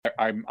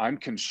I'm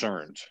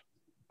concerned.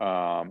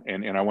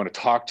 And I want to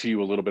talk to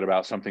you a little bit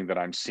about something that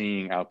I'm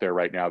seeing out there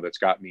right now that's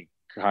got me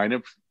kind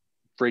of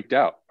freaked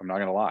out. I'm not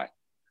going to lie.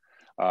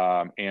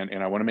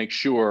 And I want to make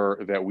sure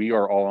that we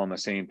are all on the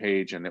same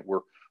page and that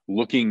we're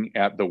looking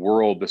at the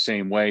world the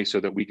same way so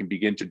that we can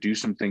begin to do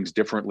some things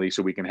differently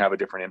so we can have a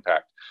different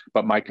impact.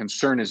 But my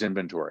concern is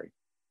inventory.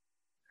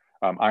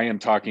 I am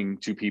talking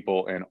to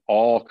people in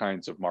all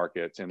kinds of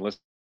markets, and listen,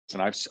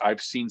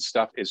 I've seen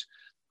stuff is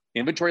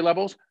inventory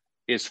levels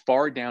as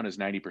far down as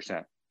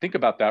 90%. Think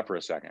about that for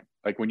a second.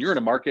 Like when you're in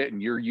a market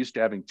and you're used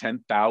to having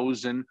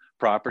 10,000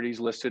 properties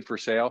listed for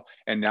sale,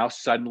 and now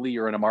suddenly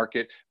you're in a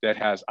market that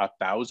has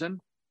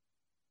 1,000.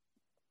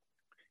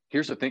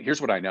 Here's the thing. Here's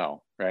what I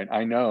know, right?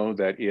 I know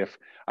that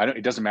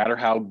it doesn't matter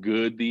how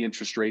good the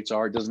interest rates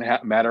are. It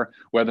doesn't matter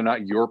whether or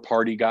not your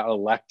party got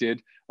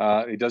elected.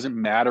 It doesn't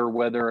matter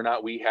whether or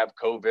not we have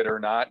COVID or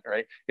not,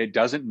 right? It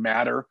doesn't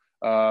matter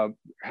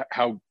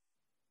how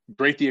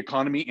great the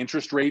economy,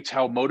 interest rates,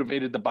 how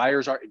motivated the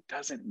buyers are. It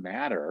doesn't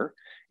matter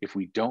if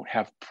we don't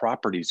have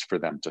properties for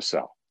them to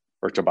sell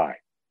or to buy,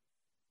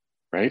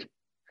 right?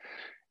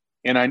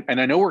 And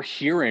I know we're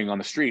hearing on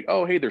the street,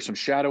 oh, hey, there's some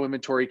shadow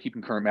inventory.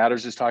 Keeping Current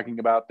Matters is talking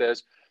about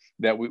this,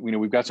 that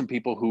we've got some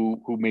people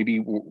who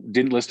maybe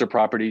didn't list their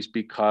properties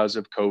because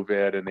of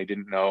COVID and they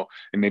didn't know,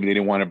 and maybe they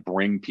didn't want to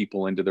bring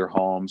people into their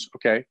homes.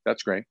 Okay,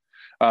 that's great.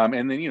 And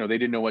then, they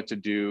didn't know what to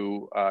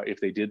do if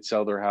they did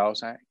sell their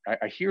house.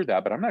 I hear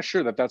that, but I'm not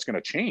sure that that's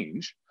going to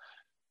change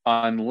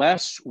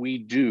unless we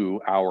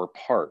do our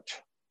part.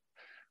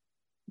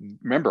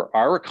 Remember,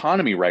 our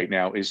economy right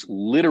now is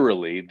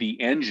literally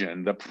the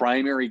engine, the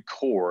primary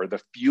core,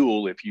 the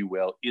fuel, if you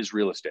will, is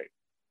real estate.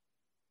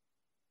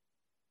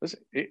 Listen,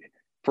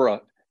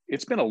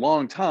 it's been a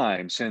long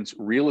time since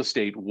real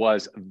estate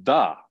was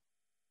the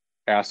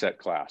asset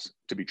class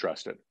to be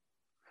trusted.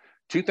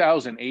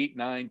 2008,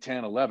 9,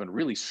 10, 11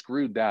 really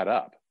screwed that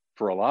up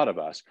for a lot of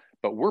us,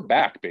 but we're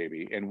back,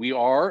 baby, and we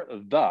are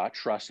the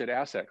trusted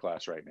asset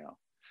class right now.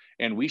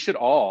 And we should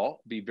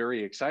all be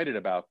very excited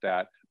about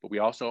that, but we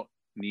also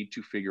need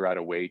to figure out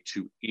a way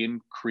to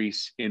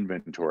increase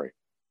inventory.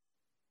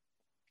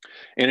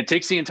 And it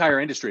takes the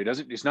entire industry.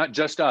 It's not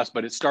just us,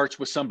 but it starts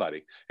with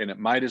somebody, and it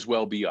might as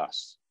well be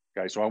us.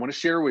 Okay, so I want to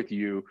share with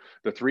you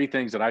the 3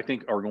 things that I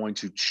think are going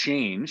to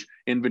change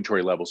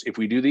inventory levels. If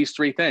we do these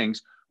 3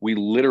 things, we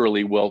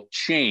literally will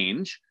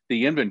change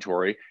the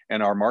inventory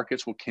and our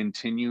markets will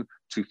continue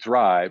to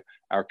thrive.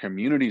 Our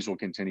communities will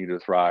continue to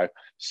thrive.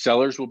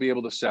 Sellers will be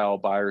able to sell,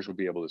 buyers will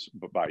be able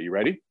to buy. You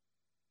ready?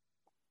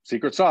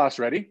 Secret sauce,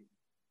 ready?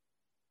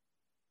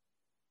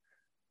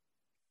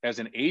 As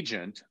an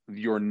agent,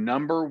 your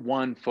number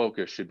one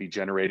focus should be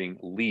generating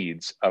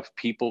leads of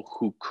people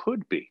who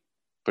could be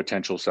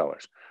potential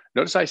sellers.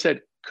 Notice I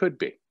said could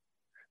be.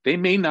 They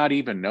may not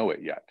even know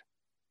it yet.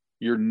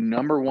 Your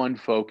number one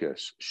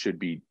focus should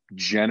be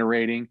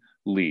generating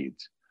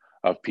leads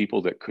of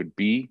people that could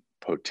be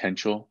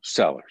potential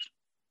sellers.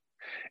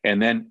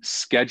 And then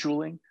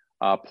scheduling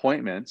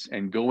appointments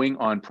and going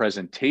on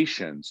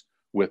presentations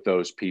with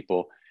those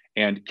people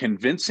and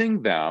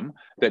convincing them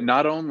that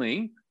not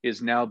only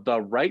is now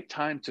the right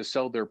time to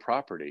sell their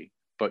property,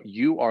 but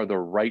you are the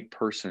right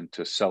person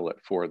to sell it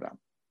for them.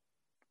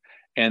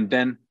 And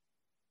then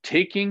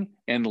taking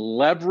and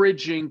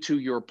leveraging to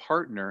your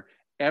partner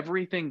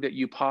everything that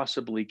you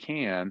possibly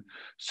can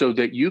so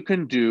that you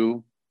can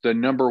do the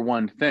number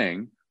one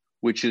thing,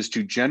 which is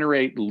to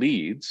generate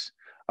leads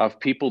of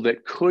people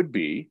that could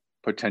be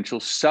potential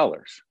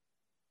sellers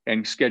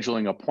and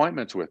scheduling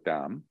appointments with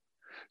them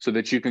so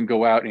that you can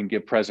go out and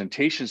give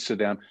presentations to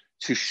them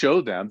to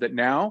show them that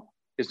now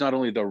is not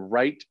only the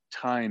right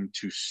time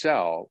to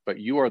sell, but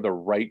you are the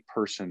right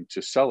person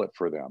to sell it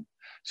for them.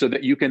 So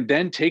that you can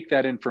then take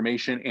that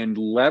information and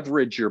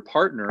leverage your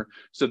partner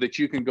so that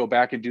you can go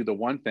back and do the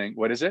one thing.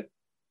 What is it?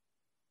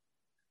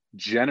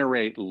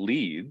 Generate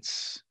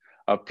leads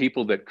of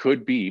people that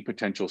could be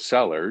potential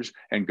sellers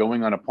and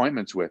going on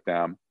appointments with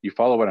them. You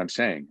follow what I'm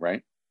saying,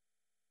 right?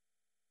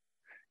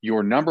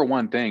 Your number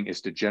one thing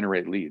is to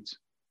generate leads.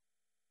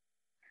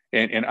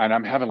 And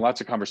I'm having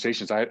lots of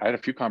conversations. I had a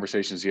few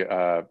conversations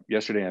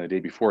yesterday and the day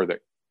before that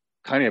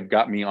kind of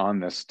got me on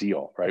this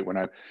deal, right? When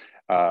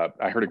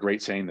I heard a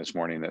great saying this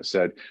morning that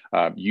said,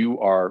 you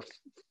are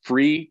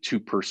free to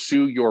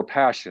pursue your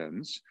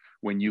passions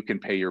when you can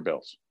pay your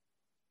bills.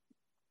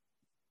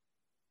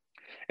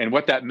 And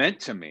what that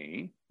meant to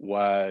me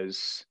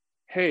was,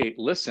 hey,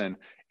 listen,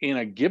 in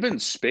a given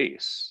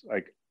space,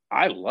 like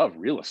I love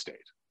real estate,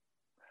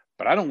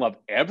 but I don't love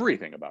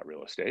everything about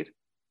real estate,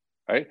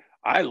 right?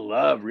 I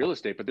love real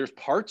estate, but there's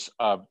parts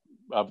of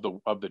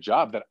the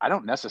job that I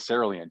don't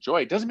necessarily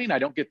enjoy. It doesn't mean I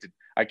don't get to,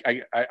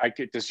 I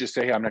get to just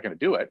say, hey, I'm not going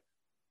to do it.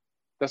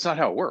 That's not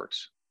how it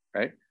works,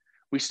 right?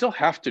 We still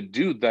have to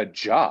do the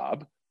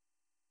job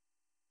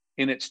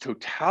in its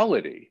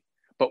totality,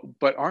 but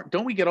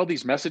don't we get all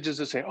these messages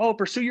that say, oh,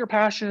 pursue your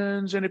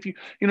passions, and if you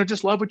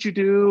just love what you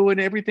do,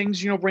 and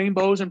everything's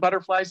rainbows and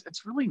butterflies?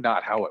 It's really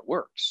not how it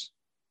works.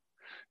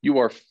 You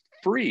are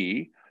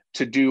free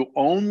to do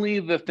only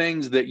the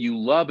things that you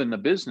love in the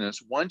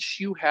business once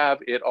you have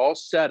it all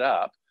set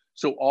up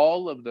so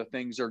all of the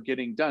things are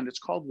getting done. It's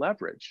called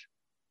leverage.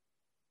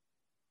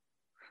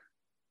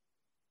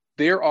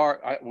 There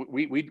are,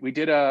 we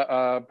did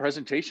a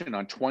presentation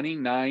on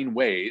 29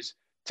 ways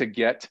to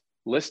get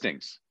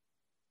listings.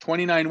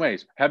 29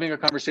 ways. Having a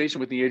conversation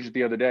with the agent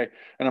the other day,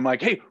 and I'm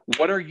like, hey,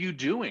 what are you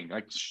doing?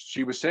 Like,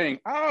 she was saying,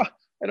 I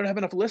don't have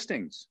enough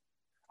listings.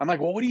 I'm like,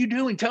 well, what are you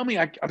doing? Tell me.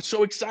 I'm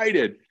so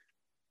excited.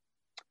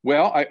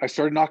 Well, I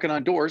started knocking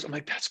on doors. I'm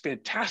like, that's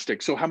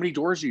fantastic. So how many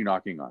doors are you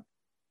knocking on?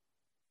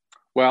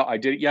 Well, I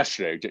did it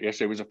yesterday.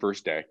 Yesterday was the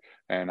first day,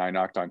 and I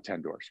knocked on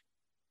 10 doors.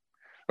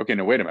 Okay,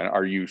 now wait a minute.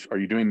 Are you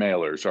doing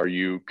mailers? Are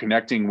you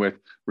connecting with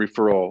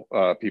referral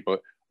people?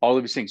 All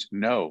of these things.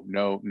 No.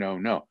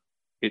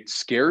 It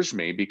scares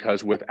me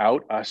because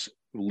without us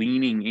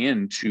leaning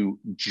into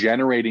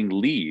generating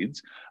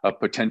leads of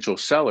potential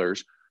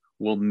sellers,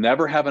 we'll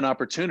never have an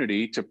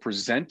opportunity to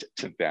present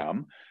to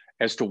them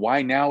as to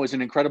why now is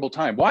an incredible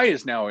time. Why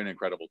is now an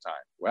incredible time?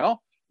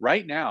 Well,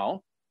 right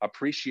now,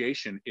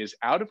 appreciation is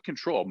out of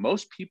control.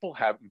 Most people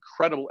have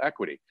incredible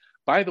equity.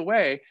 By the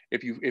way,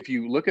 if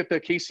you look at the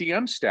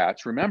KCM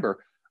stats,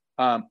 remember,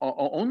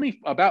 only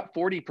about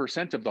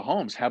 40% of the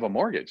homes have a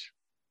mortgage.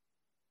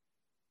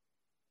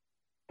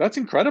 That's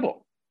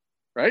incredible,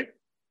 right?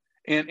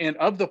 And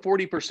of the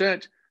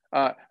 40%,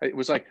 it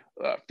was like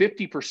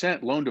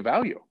 50% loan to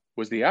value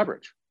was the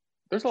average.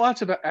 There's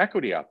lots of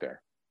equity out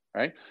there,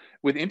 right?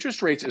 With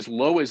interest rates as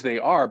low as they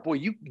are, boy,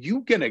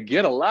 you're gonna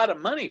get a lot of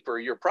money for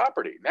your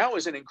property. Now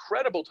is an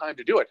incredible time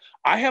to do it.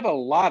 I have a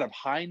lot of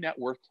high net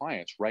worth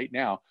clients right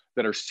now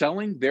that are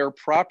selling their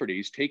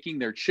properties, taking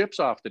their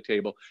chips off the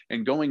table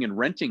and going and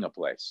renting a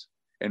place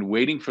and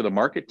waiting for the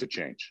market to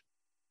change.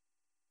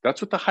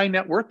 That's what the high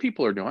net worth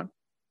people are doing.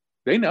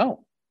 They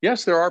know.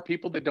 Yes, there are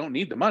people that don't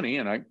need the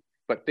money,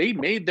 but they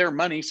made their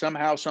money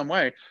somehow, some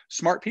way.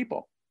 Smart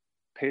people.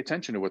 Pay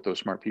attention to what those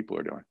smart people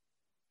are doing.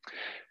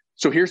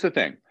 So here's the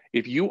thing.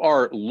 If you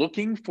are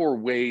looking for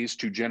ways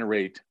to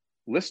generate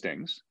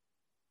listings,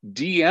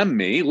 DM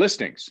me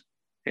listings,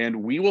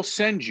 and we will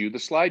send you the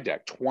slide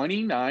deck.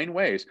 29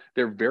 ways.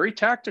 They're very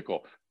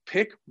tactical.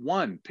 Pick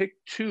one, pick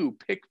two,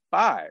 pick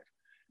five,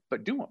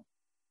 but do them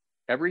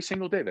every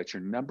single day. That's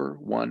your number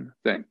one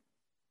thing.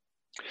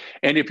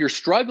 And if you're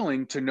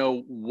struggling to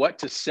know what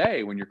to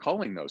say when you're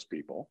calling those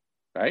people,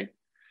 right?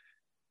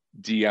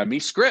 DM me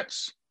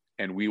scripts,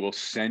 and we will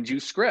send you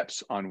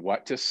scripts on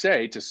what to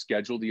say to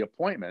schedule the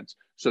appointments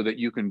so that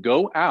you can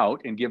go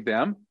out and give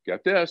them,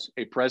 get this,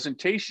 a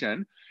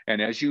presentation.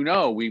 And as you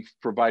know, we've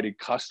provided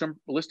custom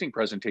listing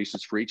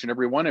presentations for each and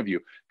every one of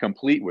you,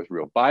 complete with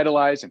real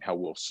vitalize and how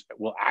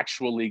we'll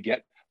actually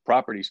get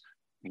properties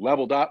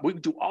leveled up. We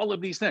do all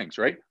of these things,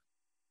 right?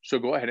 So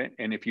go ahead,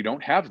 and if you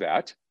don't have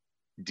that,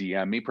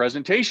 DM me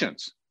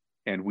presentations,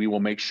 and we will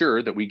make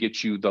sure that we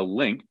get you the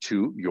link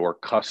to your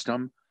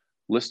custom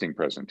listing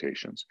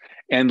presentations.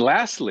 And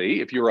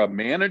lastly, if you're a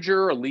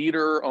manager, a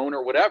leader,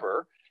 owner,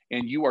 whatever,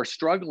 and you are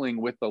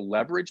struggling with the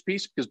leverage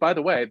piece, because by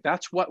the way,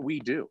 that's what we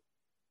do,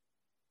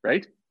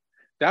 right?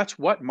 That's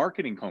what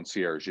marketing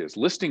concierge is,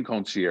 listing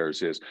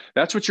concierge is.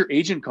 That's what your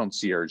agent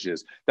concierge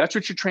is. That's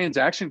what your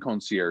transaction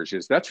concierge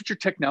is. That's what your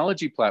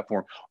technology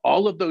platform,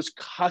 all of those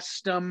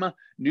custom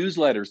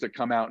newsletters that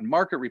come out and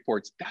market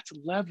reports, that's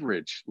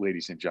leverage,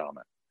 ladies and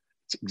gentlemen.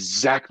 It's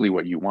exactly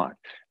what you want.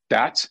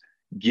 That's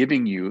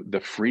giving you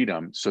the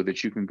freedom so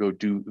that you can go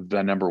do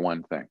the number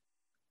one thing.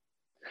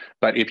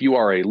 But if you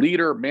are a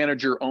leader,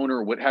 manager,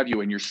 owner, what have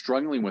you, and you're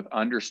struggling with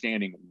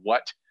understanding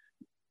what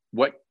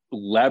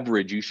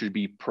leverage you should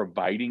be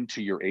providing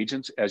to your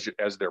agents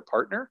as their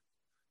partner,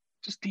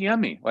 just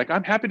DM me. Like,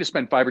 I'm happy to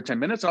spend 5 or 10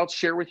 minutes. I'll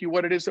share with you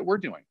what it is that we're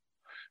doing.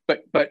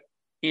 But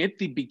at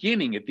the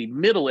beginning, at the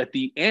middle, at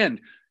the end,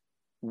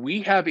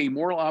 we have a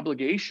moral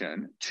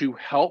obligation to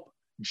help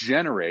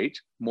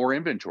generate more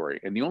inventory.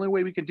 And the only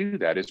way we can do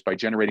that is by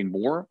generating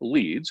more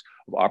leads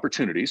of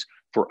opportunities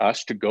for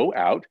us to go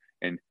out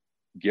and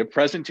give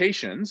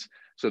presentations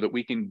so that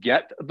we can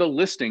get the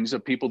listings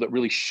of people that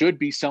really should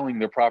be selling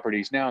their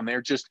properties now. And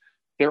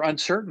they're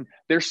uncertain.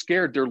 They're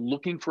scared. They're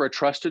looking for a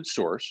trusted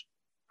source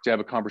to have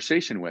a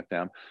conversation with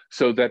them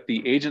so that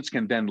the agents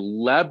can then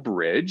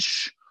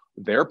leverage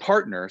their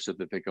partner so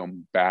that they go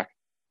back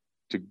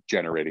to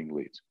generating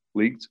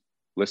leads,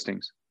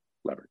 listings,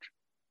 leverage.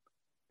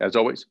 As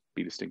always,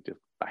 be distinctive.